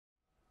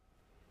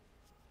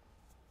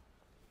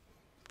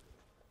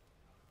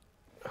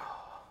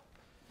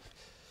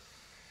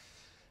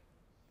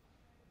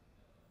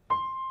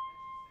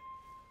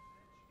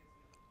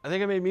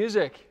think I made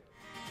music.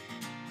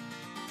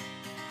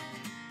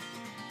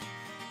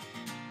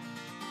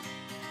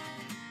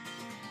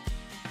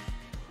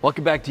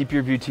 Welcome back,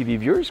 DPReview TV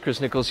viewers.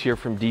 Chris Nichols here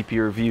from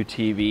DPReview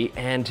TV,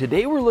 and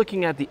today we're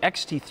looking at the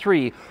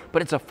X-T3,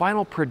 but it's a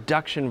final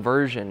production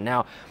version.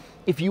 Now,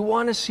 if you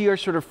want to see our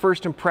sort of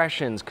first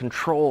impressions,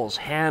 controls,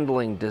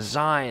 handling,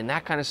 design,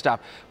 that kind of stuff,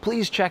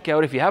 please check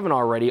out, if you haven't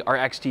already, our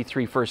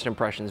X-T3 first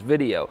impressions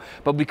video.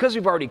 But because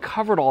we've already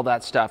covered all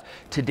that stuff,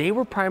 today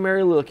we're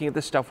primarily looking at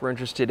the stuff we're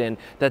interested in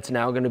that's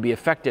now going to be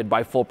affected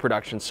by full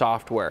production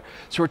software.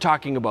 So we're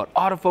talking about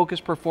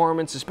autofocus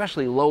performance,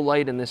 especially low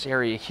light in this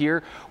area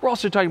here. We're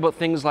also talking about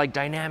things like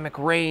dynamic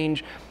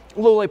range,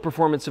 low light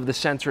performance of the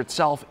sensor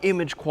itself,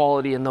 image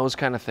quality, and those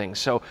kind of things.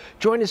 So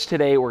join us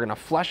today. We're going to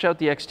flesh out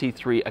the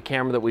X-T3, a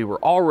camera that we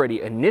were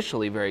already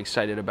initially very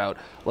excited about.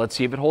 Let's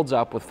see if it holds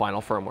up with final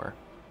firmware.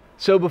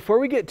 So before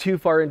we get too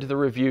far into the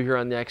review here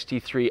on the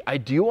X-T3, I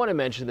do want to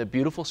mention the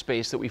beautiful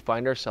space that we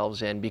find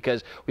ourselves in,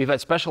 because we've had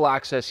special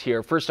access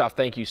here. First off,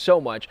 thank you so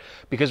much,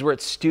 because we're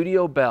at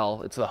Studio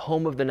Bell. It's the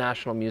home of the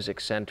National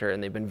Music Center,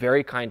 and they've been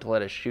very kind to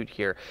let us shoot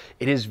here.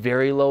 It is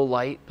very low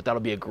light, but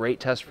that'll be a great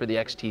test for the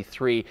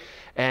X-T3.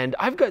 And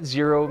I've got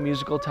zero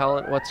musical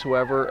talent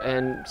whatsoever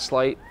and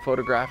slight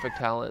photographic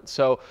talent.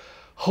 So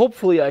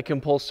hopefully I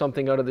can pull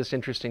something out of this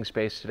interesting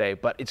space today,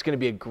 but it's going to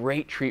be a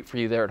great treat for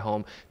you there at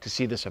home to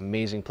see this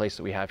amazing place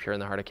that we have here in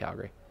the heart of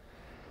Calgary.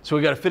 So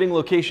we've got a fitting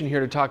location here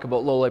to talk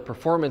about low light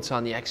performance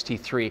on the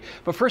X-T3.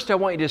 But first I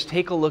want you to just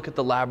take a look at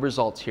the lab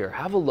results here.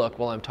 Have a look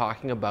while I'm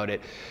talking about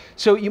it.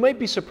 So you might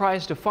be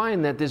surprised to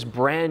find that this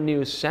brand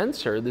new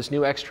sensor, this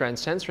new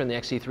X-Trans sensor in the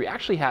X-T3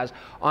 actually has,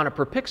 on a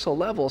per pixel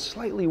level,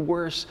 slightly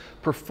worse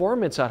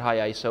performance at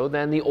high ISO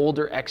than the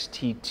older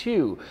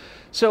X-T2.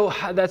 So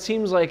that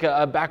seems like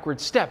a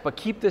backward step, but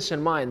keep this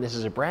in mind. This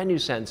is a brand new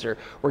sensor.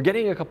 We're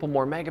getting a couple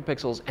more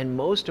megapixels, and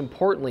most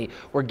importantly,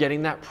 we're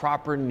getting that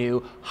proper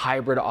new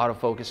hybrid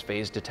autofocus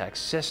phase detect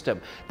system.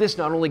 This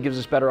not only gives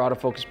us better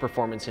autofocus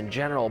performance in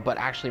general, but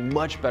actually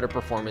much better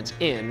performance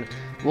in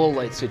low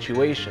light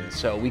situations.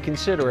 So we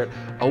consider it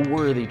a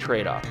worthy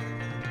trade-off.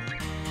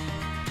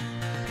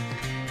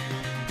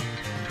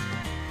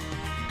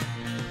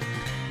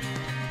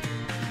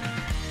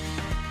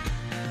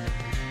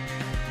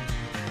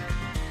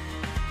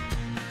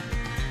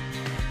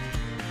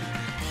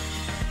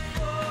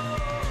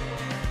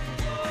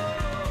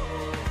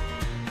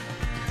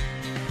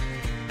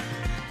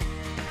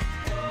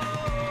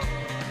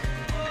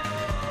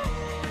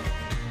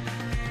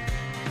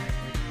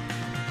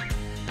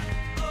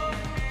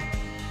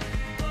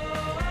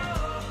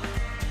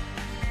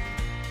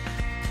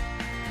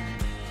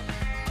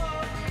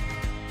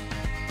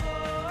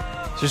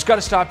 So just got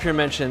to stop here and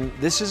mention,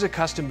 this is a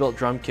custom-built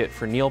drum kit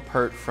for Neil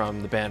Peart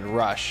from the band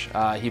Rush.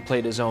 He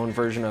played his own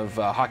version of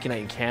Hockey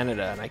Night in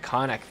Canada, an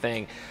iconic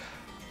thing.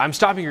 I'm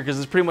stopping here because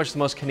it's pretty much the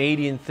most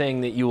Canadian thing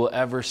that you will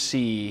ever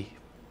see,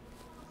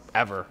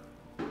 ever.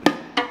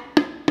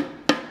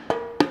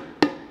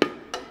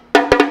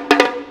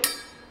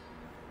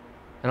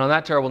 And on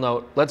that terrible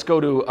note, let's go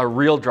to a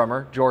real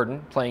drummer,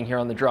 Jordan, playing here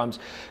on the drums,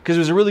 because it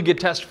was a really good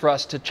test for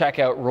us to check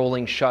out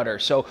rolling shutter.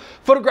 So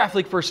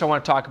photographically, first I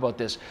want to talk about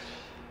this.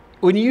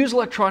 When you use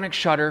electronic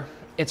shutter,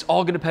 it's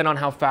all going to depend on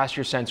how fast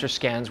your sensor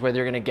scans, whether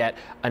you're going to get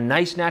a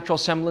nice natural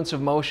semblance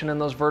of motion in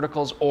those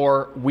verticals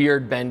or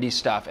weird bendy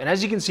stuff. And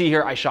as you can see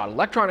here, I shot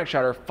electronic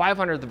shutter,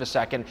 500th of a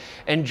second,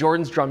 and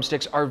Jordan's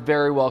drumsticks are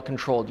very well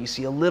controlled. You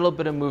see a little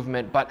bit of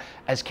movement, but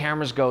as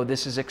cameras go,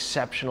 this is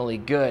exceptionally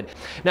good.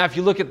 Now, if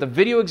you look at the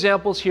video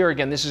examples here,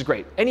 again, this is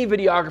great. Any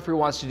videographer who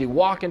wants to do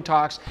walk and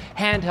talks,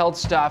 handheld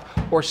stuff,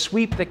 or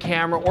sweep the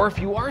camera, or if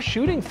you are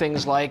shooting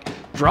things like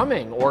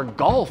drumming or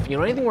golf, you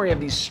know, anything where you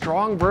have these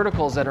strong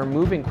verticals that are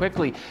moving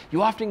quickly,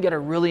 you often get a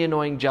really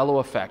annoying jello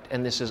effect,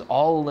 and this is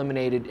all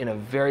eliminated in a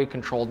very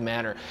controlled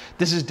manner.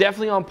 This is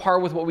definitely on par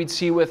with what we'd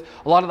see with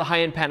a lot of the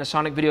high-end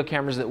Panasonic video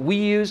cameras that we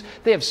use.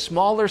 They have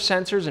smaller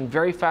sensors and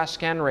very fast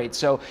scan rates,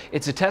 so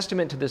it's a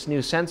testament to this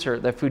new sensor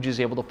that Fuji is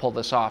able to pull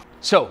this off.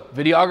 So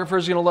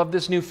videographers are going to love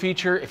this new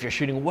feature. If you're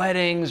shooting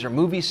weddings or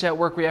movie set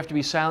work where you have to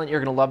be silent, you're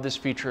going to love this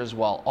feature as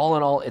well. All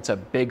in all, it's a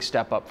big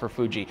step up for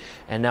Fuji.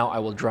 And now I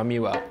will drum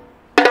you out.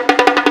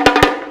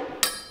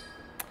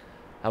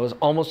 That was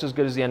almost as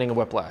good as the ending of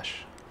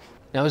Whiplash.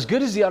 Now, as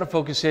good as the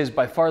autofocus is,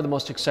 by far the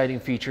most exciting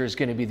feature is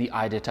going to be the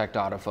eye detect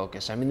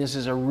autofocus. I mean, this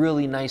is a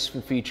really nice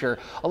feature.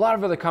 A lot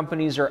of other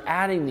companies are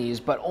adding these,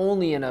 but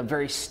only in a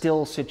very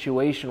still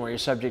situation where your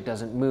subject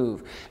doesn't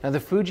move. Now, the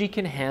Fuji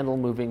can handle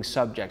moving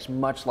subjects,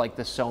 much like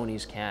the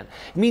Sonys can.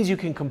 It means you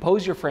can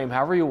compose your frame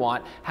however you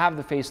want, have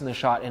the face in the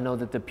shot, and know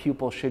that the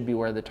pupil should be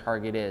where the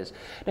target is.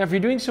 Now, if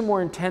you're doing some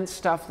more intense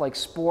stuff like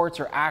sports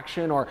or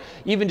action, or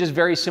even just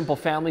very simple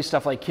family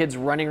stuff like kids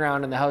running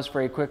around in the house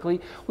very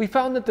quickly, we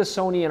found that the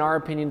Sony, in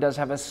our opinion, does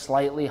have a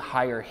slightly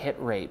higher hit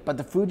rate, but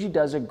the Fuji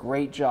does a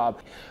great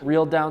job.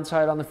 Real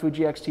downside on the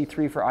Fuji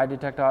X-T3 for eye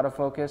detect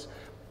autofocus,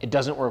 it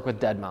doesn't work with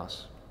dead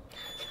mouse.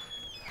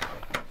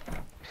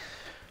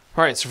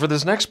 All right, so for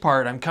this next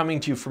part, I'm coming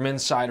to you from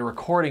inside a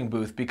recording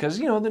booth because,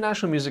 you know, the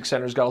National Music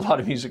Center's got a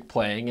lot of music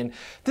playing, and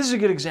this is a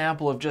good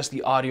example of just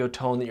the audio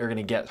tone that you're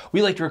gonna get.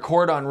 We like to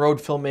record on Rode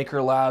Filmmaker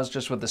lavs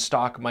just with the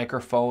stock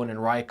microphone and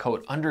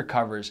Rycote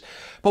undercovers,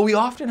 but we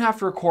often have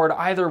to record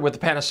either with the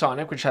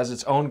Panasonic, which has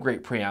its own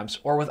great preamps,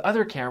 or with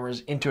other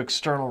cameras into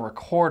external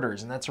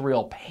recorders, and that's a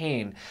real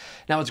pain.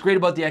 Now, what's great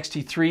about the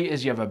X-T3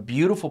 is you have a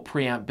beautiful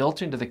preamp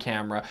built into the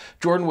camera.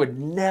 Jordan would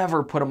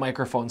never put a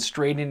microphone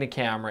straight into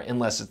camera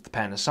unless it's the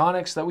Panasonic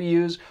that we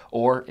use,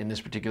 or in this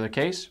particular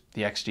case,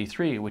 the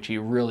X-T3, which he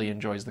really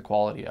enjoys the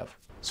quality of.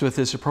 So with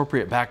this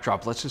appropriate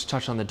backdrop, let's just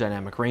touch on the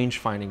dynamic range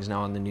findings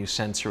now on the new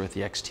sensor with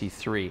the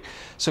X-T3.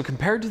 So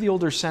compared to the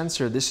older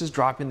sensor, this is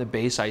dropping the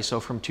base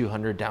ISO from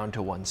 200 down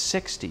to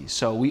 160.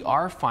 So we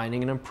are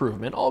finding an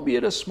improvement,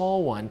 albeit a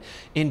small one,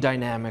 in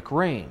dynamic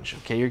range.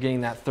 Okay, you're getting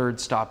that third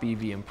stop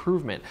EV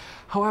improvement.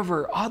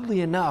 However,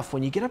 oddly enough,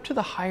 when you get up to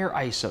the higher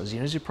ISOs, you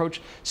know, as you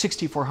approach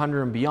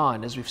 6400 and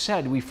beyond, as we've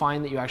said, we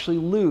find that you actually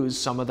lose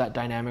some of that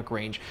dynamic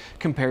range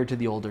compared to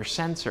the older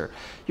sensor.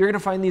 You're going to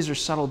find these are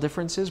subtle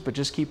differences, but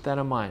just keep that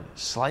in mind.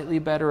 Slightly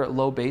better at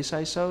low base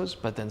ISOs,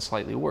 but then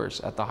slightly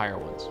worse at the higher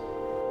ones.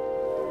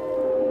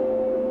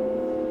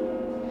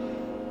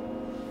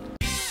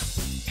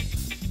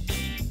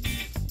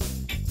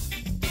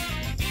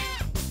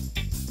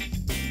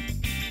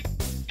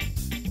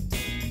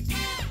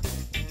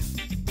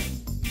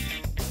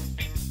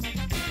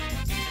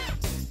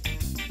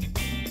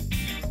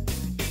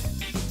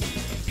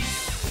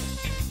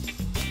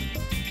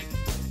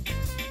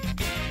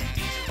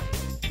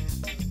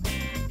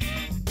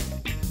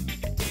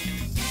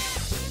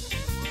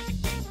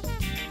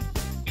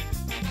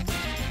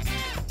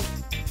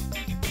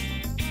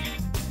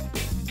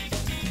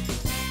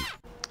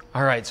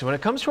 All right, so when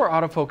it comes to our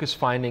autofocus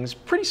findings,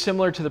 pretty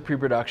similar to the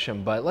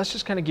pre-production, but let's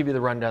just kind of give you the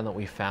rundown that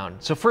we found.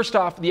 So first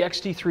off, the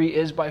X-T3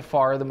 is by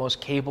far the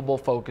most capable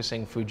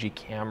focusing Fuji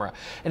camera,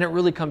 and it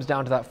really comes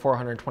down to that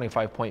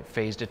 425-point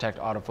phase detect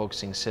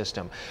autofocusing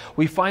system.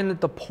 We find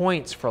that the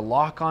points for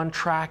lock-on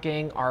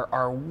tracking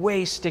are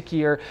way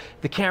stickier.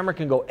 The camera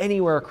can go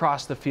anywhere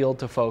across the field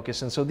to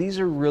focus, and so these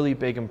are really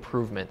big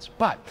improvements.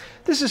 But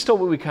this is still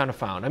what we kind of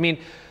found. I mean,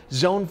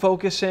 zone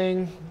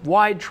focusing,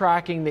 wide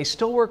tracking, they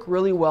still work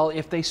really well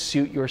if they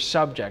suit your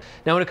subject.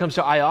 Now when it comes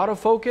to eye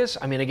autofocus,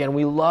 I mean, again,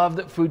 we love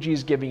that Fuji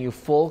is giving you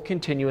full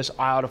continuous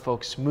eye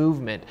autofocus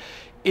movement.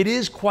 It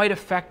is quite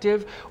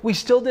effective. We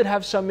still did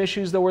have some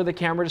issues though where the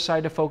camera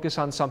decided to focus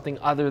on something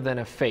other than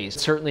a face.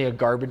 Certainly a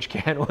garbage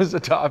can was a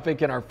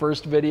topic in our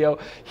first video.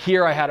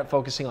 Here I had it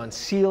focusing on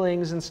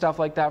ceilings and stuff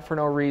like that for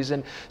no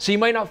reason. So you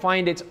might not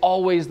find it's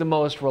always the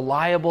most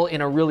reliable in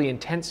a really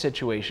intense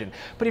situation.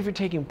 But if you're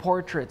taking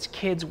portraits,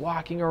 kids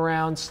walking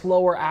around,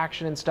 slower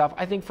action and stuff,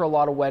 I think for a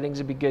lot of weddings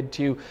it'd be good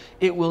too.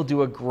 It will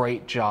do a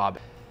great job.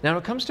 Now,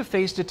 when it comes to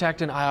face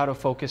detect and eye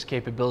autofocus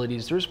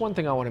capabilities, there's one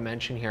thing I want to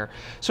mention here.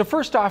 So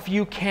first off,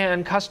 you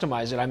can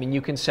customize it. I mean,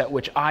 you can set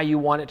which eye you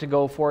want it to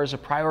go for as a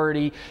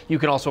priority. You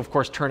can also, of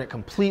course, turn it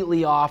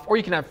completely off, or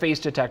you can have face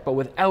detect, but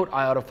without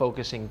eye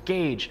autofocus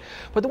engaged.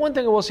 But the one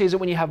thing I will say is that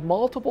when you have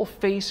multiple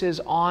faces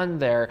on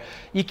there,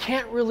 you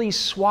can't really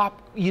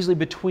swap easily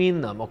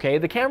between them, okay?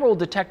 The camera will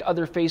detect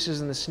other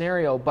faces in the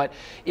scenario, but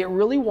it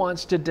really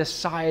wants to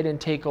decide and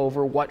take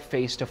over what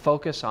face to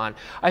focus on.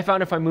 I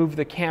found if I move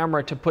the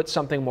camera to put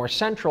something more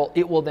central,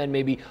 it will then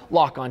maybe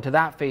lock onto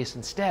that face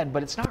instead,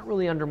 but it's not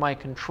really under my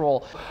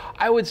control.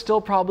 I would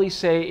still probably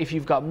say if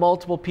you've got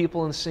multiple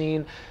people in the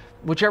scene,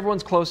 whichever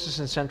one's closest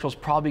and central is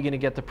probably going to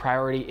get the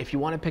priority. If you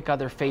want to pick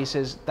other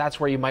faces, that's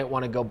where you might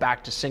want to go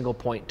back to single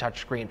point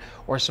touchscreen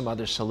or some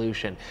other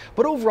solution.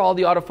 But overall,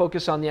 the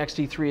autofocus on the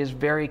X-T3 is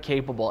very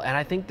capable, and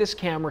I think this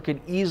camera could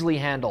easily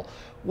handle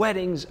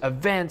weddings,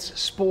 events,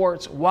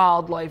 sports,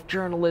 wildlife,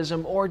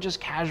 journalism, or just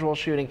casual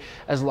shooting,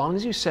 as long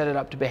as you set it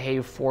up to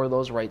behave for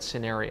those right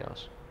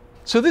scenarios.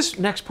 So this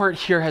next part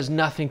here has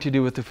nothing to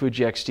do with the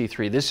Fuji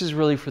X-T3. This is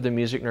really for the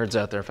music nerds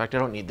out there. In fact, I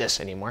don't need this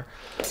anymore.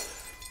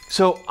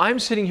 So I'm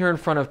sitting here in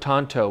front of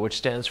Tanto, which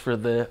stands for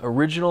the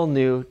Original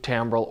New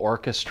Timbral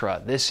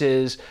Orchestra. This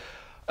is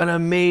an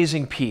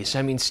amazing piece.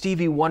 I mean,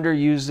 Stevie Wonder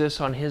used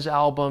this on his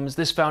albums.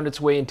 This found its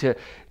way into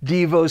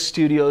Devo's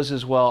studios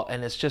as well,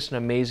 and it's just an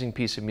amazing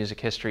piece of music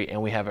history,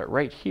 and we have it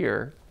right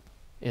here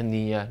in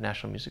the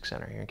National Music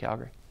Center here in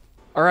Calgary.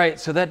 All right,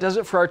 so that does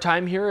it for our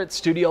time here at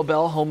Studio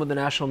Bell, home of the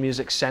National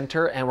Music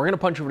Center, and we're gonna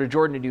punch over to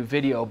Jordan to do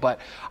video,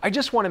 but I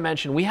just wanna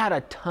mention, we had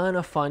a ton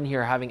of fun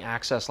here having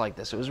access like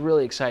this. It was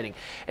really exciting.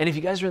 And if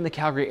you guys are in the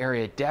Calgary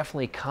area,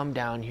 definitely come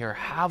down here,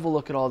 have a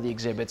look at all the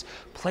exhibits,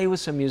 play with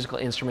some musical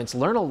instruments,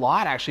 learn a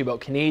lot actually about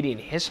Canadian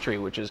history,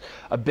 which is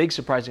a big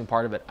surprising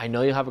part of it. I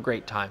know you'll have a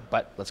great time,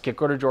 but let's get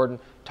go to Jordan,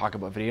 talk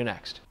about video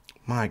next.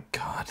 My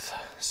God,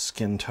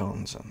 skin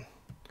tones and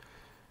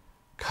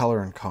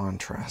color and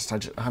contrast.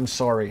 I'm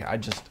sorry,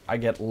 I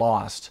get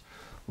lost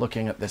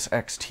looking at this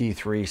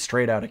X-T3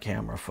 straight out of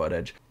camera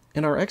footage.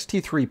 In our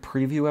X-T3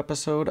 preview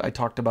episode, I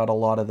talked about a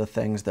lot of the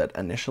things that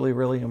initially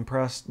really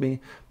impressed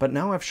me, but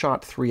now I've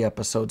shot 3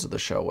 episodes of the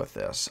show with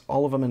this,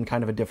 all of them in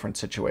kind of a different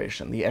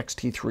situation. The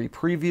X-T3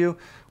 preview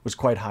was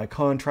quite high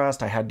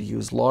contrast. I had to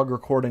use log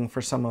recording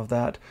for some of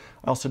that.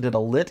 I also did a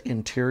lit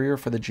interior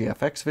for the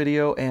GFX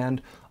video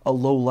and a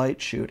low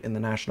light shoot in the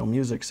National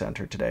Music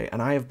Center today,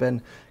 and I have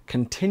been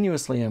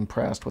continuously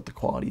impressed with the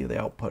quality of the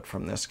output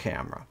from this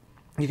camera.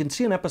 You can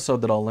see an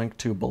episode that I'll link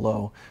to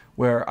below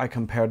where I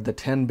compared the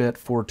 10-bit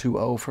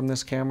 420 from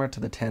this camera to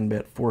the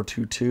 10-bit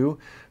 422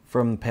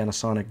 from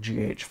Panasonic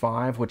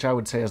GH5, which I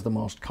would say is the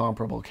most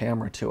comparable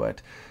camera to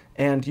it.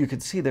 And you can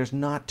see there's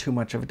not too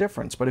much of a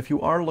difference, but if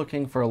you are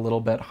looking for a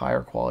little bit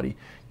higher quality,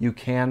 you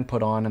can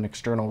put on an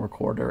external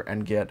recorder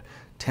and get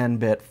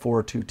 10-bit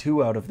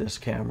 422 out of this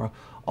camera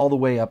all the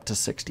way up to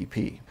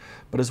 60p.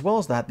 But as well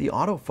as that, the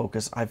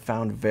autofocus I've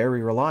found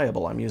very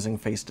reliable. I'm using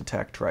Face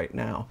Detect right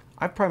now.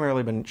 I've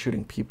primarily been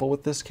shooting people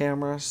with this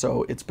camera,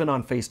 so it's been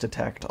on Face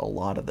Detect a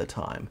lot of the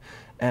time.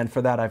 And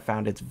for that, I've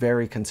found it's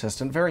very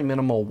consistent, very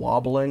minimal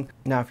wobbling.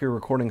 Now, if you're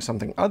recording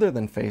something other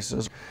than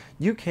faces,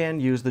 you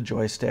can use the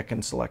joystick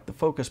and select the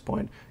focus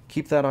point.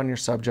 Keep that on your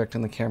subject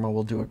and the camera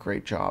will do a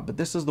great job. But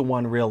this is the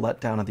one real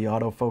letdown of the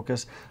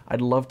autofocus. I'd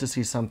love to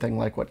see something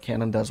like what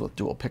Canon does with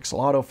dual pixel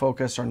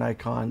autofocus or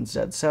Nikon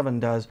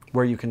Z7 does,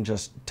 where you can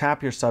just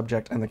tap your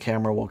subject and the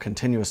camera will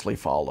continuously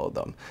follow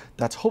them.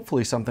 That's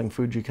hopefully something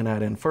Fuji can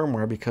add in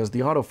firmware, because the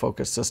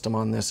autofocus system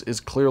on this is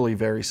clearly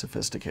very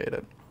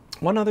sophisticated.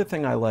 One other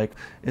thing I like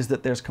is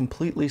that there's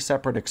completely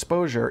separate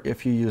exposure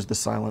if you use the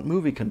silent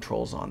movie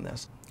controls on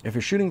this. If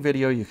you're shooting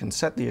video, you can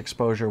set the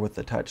exposure with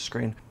the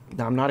touchscreen.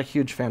 Now, I'm not a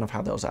huge fan of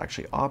how those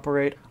actually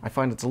operate. I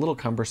find it's a little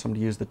cumbersome to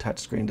use the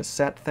touchscreen to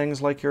set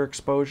things like your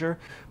exposure,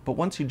 but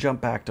once you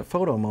jump back to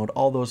photo mode,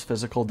 all those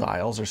physical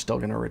dials are still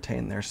going to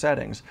retain their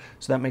settings.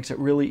 So that makes it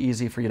really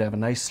easy for you to have a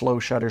nice slow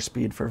shutter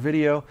speed for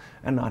video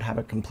and not have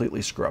it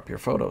completely screw up your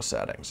photo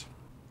settings.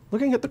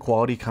 Looking at the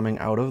quality coming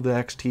out of the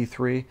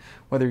X-T3,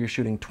 whether you're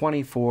shooting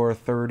 24,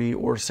 30,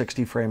 or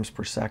 60 frames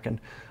per second,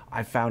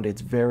 I found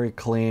it's very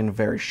clean,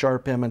 very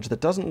sharp image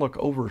that doesn't look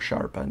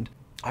over-sharpened.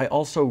 I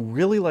also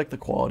really like the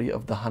quality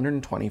of the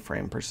 120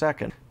 frame per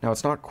second. Now,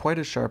 it's not quite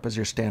as sharp as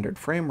your standard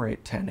frame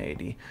rate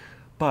 1080,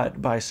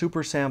 but by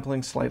super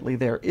sampling slightly,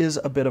 there is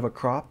a bit of a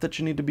crop that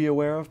you need to be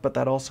aware of, but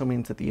that also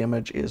means that the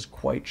image is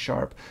quite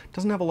sharp. It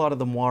doesn't have a lot of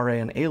the moire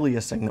and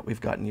aliasing that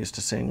we've gotten used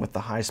to seeing with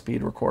the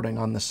high-speed recording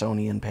on the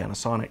Sony and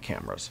Panasonic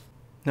cameras.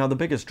 Now, the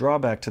biggest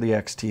drawback to the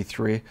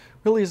X-T3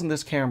 really isn't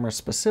this camera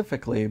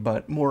specifically,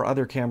 but more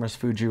other cameras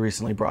Fuji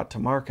recently brought to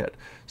market,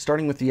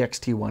 starting with the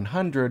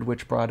X-T100,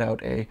 which brought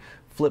out a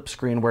flip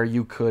screen where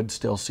you could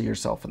still see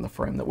yourself in the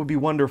frame. That would be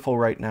wonderful.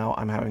 Right now,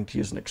 I'm having to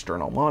use an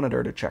external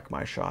monitor to check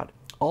my shot.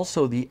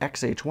 Also, the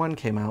X-H1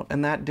 came out,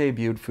 and that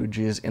debuted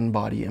Fuji's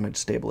in-body image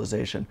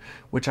stabilization,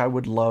 which I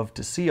would love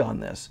to see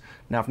on this.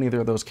 Now, if neither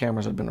of those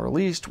cameras had been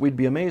released, we'd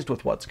be amazed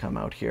with what's come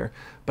out here.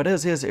 But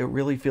as is, it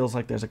really feels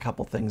like there's a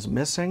couple things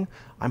missing.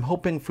 I'm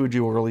hoping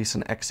Fuji will release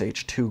an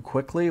X-H2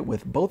 quickly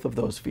with both of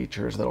those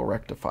features that'll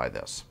rectify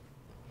this.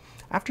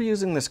 After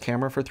using this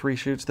camera for 3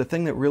 shoots, the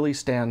thing that really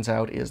stands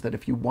out is that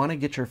if you want to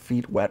get your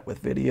feet wet with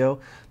video,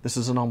 this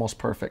is an almost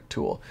perfect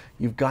tool.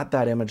 You've got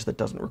that image that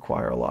doesn't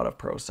require a lot of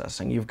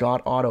processing. You've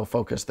got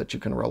autofocus that you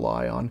can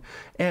rely on,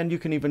 and you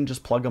can even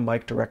just plug a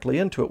mic directly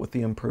into it with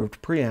the improved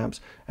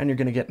preamps, and you're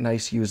going to get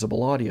nice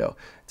usable audio.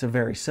 It's a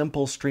very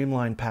simple,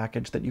 streamlined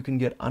package that you can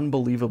get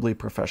unbelievably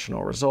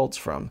professional results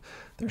from.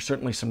 There's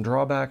certainly some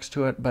drawbacks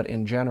to it, but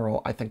in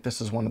general, I think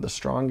this is one of the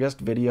strongest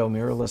video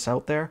mirrorless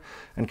out there,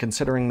 and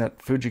considering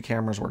that Fuji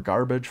cameras were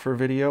garbage for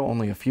video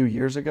only a few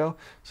years ago,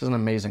 this is an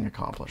amazing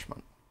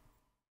accomplishment.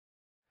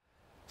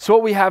 So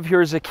what we have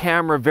here is a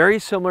camera very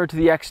similar to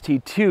the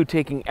X-T2,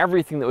 taking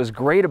everything that was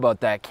great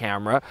about that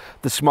camera,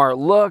 the smart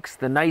looks,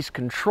 the nice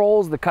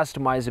controls, the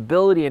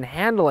customizability and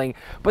handling,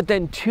 but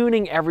then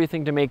tuning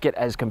everything to make it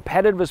as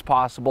competitive as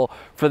possible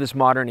for this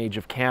modern age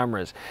of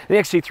cameras. The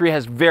X-T3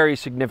 has very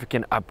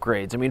significant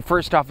upgrades. I mean,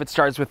 first off, it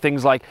starts with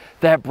things like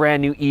that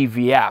brand new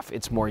EVF.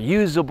 It's more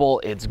usable,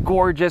 it's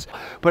gorgeous,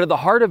 but at the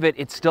heart of it,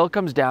 it still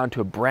comes down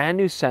to a brand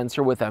new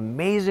sensor with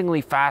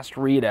amazingly fast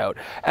readout,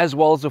 as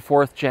well as a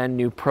 4th gen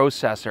new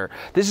processor.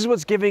 This is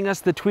what's giving us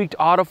the tweaked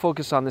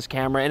autofocus on this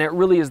camera, and it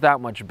really is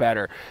that much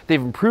better.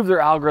 They've improved their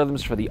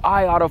algorithms for the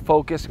eye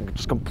autofocus and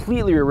just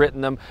completely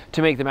rewritten them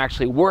to make them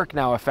actually work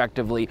now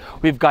effectively.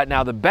 We've got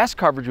now the best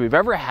coverage we've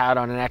ever had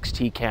on an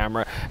XT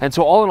camera, and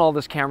so all in all,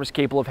 this camera is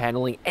capable of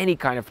handling any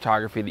kind of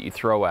photography that you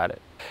throw at it.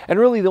 And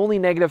really, the only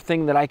negative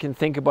thing that I can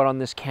think about on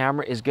this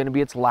camera is going to be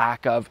its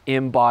lack of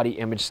in-body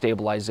image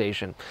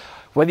stabilization.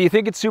 Whether you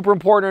think it's super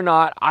important or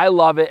not, I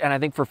love it, and I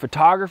think for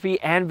photography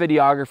and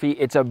videography,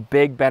 it's a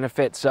big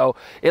benefit. So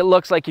it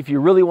looks like if you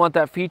really want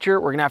that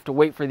feature, we're gonna have to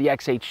wait for the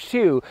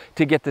X-H2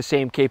 to get the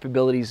same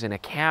capabilities in a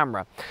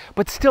camera.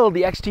 But still,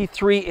 the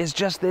X-T3 is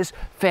just this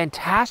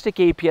fantastic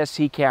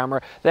APS-C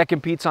camera that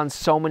competes on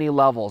so many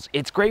levels.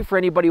 It's great for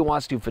anybody who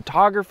wants to do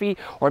photography,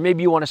 or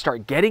maybe you want to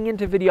start getting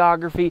into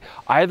videography.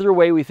 Either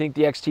way, we think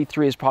the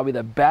X-T3 is probably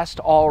the best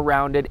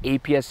all-rounded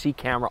APS-C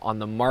camera on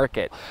the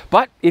market.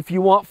 But if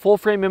you want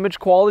full-frame image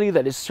quality,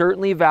 that is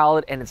certainly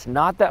valid, and it's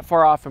not that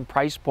far off in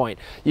price point.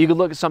 You could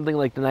look at something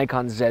like the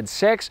Nikon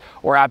Z6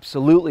 or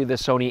absolutely the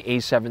Sony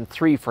A7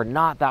 III for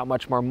not that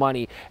much more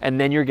money,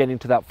 and then you're getting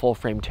to that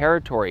full-frame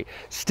territory.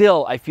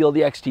 Still, I feel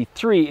the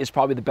X-T3 is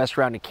probably the best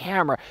rounded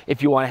camera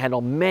if you want to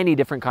handle many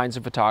different kinds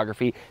of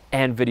photography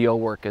and video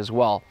work as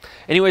well.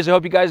 Anyways, I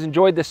hope you guys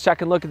enjoyed this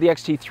second look at the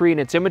X-T3 and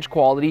its image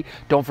quality.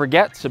 Don't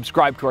forget,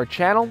 subscribe to our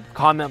channel,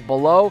 comment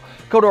below,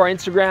 go to our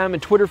Instagram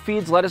and Twitter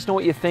feeds, let us know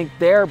what you think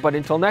there. But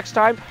until next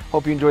time,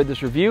 hope you enjoyed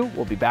this review.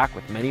 We'll be back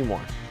with many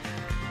more.